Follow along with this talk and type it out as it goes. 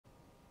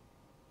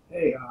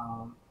Hey,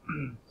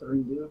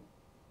 Rindu.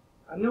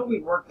 I know we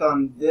worked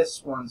on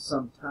this one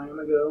some time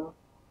ago.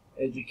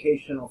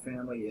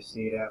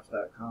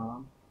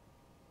 EducationalFamilyEstateApps.com.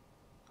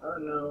 I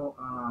don't know.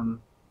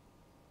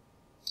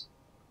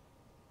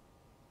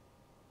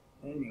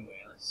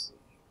 Anyway, let's see.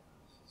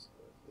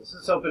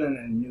 Let's open in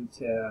a new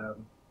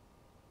tab.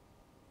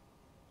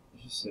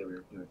 Let's just say we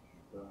were doing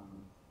here.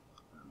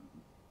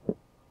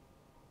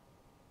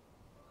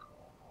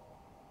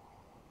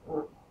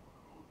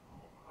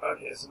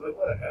 Okay, so we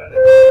gotta add it.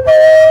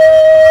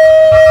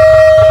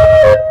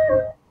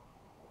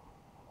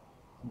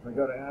 If I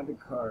go to add to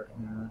cart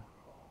here.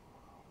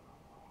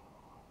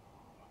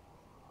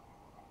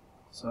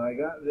 So I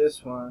got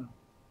this one.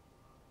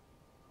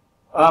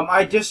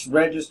 I just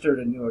registered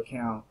a new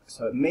account,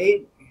 so it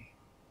made.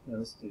 Yeah,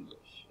 let's do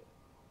this shit.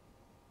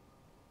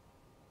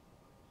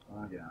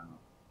 Log out.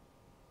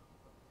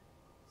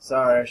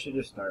 Sorry, I should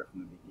just start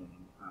from the beginning.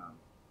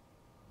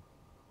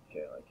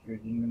 Okay, like you're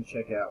going to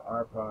check out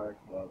our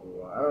product, blah blah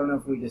blah. I don't know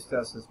if we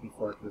discussed this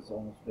before because it's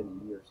almost been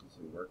a year since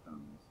we worked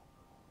on this.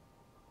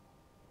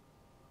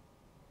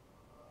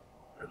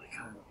 Really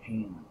kind of a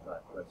pain in the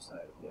butt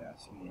website if you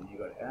ask me. And you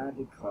go to add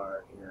to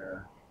cart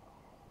here.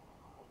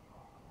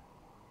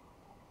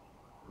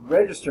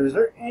 Register. Is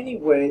there any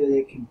way that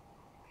it can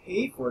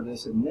pay for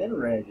this and then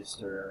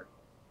register?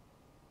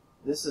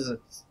 This is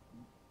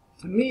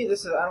to me,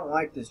 this is, I don't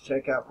like this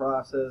checkout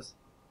process.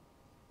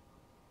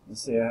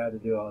 Let's see, I had to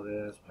do all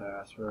this,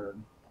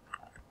 password.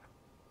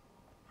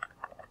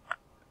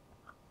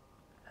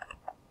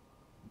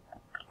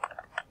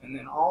 And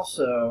then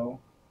also,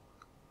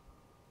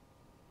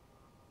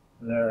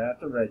 they're at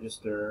the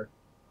register.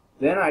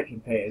 Then I can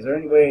pay. Is there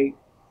any way?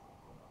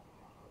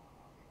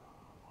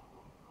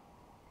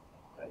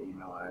 That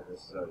email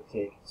address is already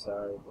taken.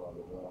 Sorry, blah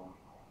blah blah.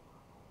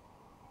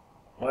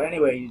 Well,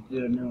 anyway, you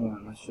do a new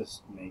one. Let's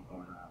just make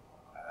one up.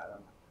 I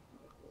don't know.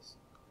 This,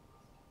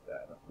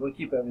 that. We'll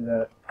keep every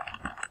that.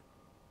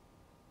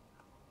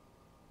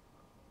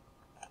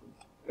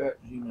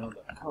 At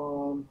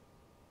gmail.com.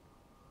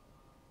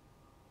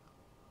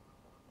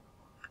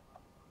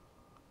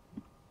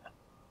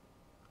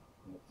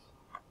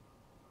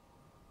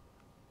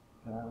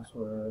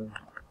 Password.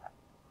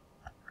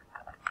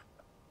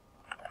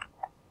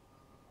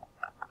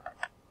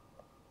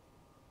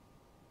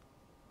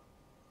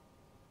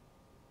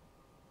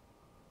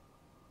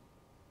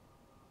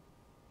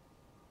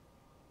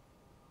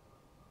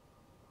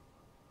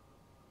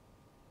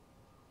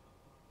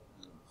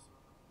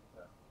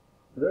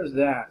 There's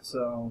that.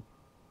 So,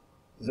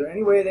 is there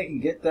any way they can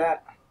get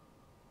that?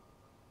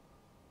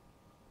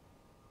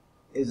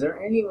 Is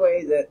there any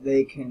way that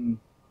they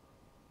can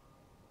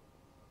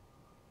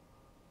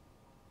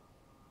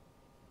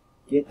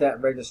get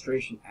that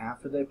registration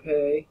after they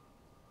pay?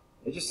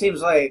 It just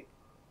seems like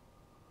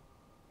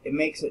it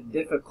makes it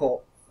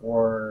difficult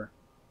for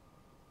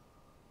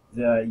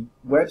the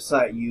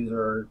website user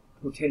or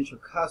potential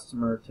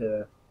customer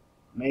to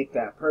make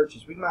that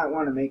purchase. We might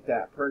want to make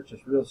that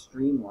purchase real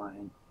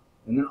streamlined.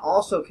 And then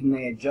also, can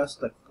they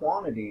adjust the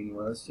quantity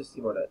anywhere? Let's just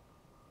see what it.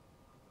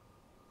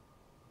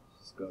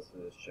 Let's just go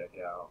through this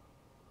checkout.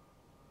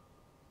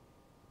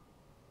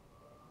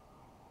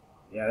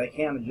 Yeah, they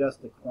can't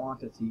adjust the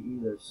quantity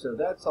either. So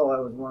that's all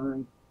I was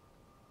wondering.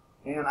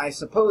 And I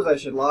suppose I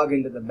should log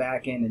into the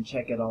back end and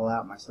check it all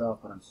out myself,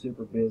 but I'm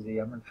super busy.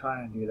 I'm going to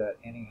try and do that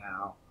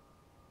anyhow.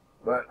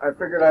 But I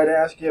figured I'd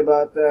ask you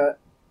about that.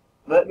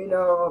 Let me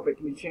know if it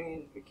can be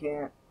changed, if it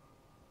can't.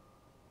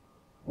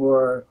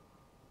 Or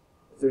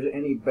if there's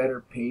any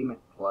better payment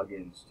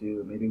plugins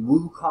too. Maybe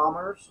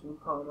WooCommerce?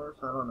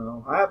 WooCommerce? I don't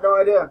know. I have no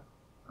idea.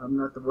 I'm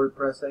not the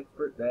WordPress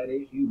expert. That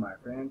is you, my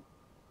friend.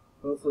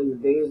 Hopefully your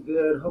day is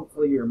good.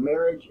 Hopefully your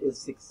marriage is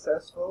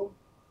successful.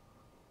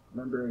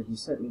 Remember, you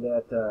sent me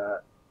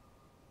that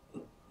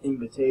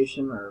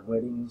invitation or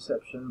wedding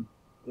reception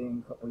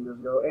thing a couple years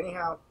ago.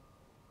 Anyhow,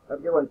 have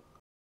a good one.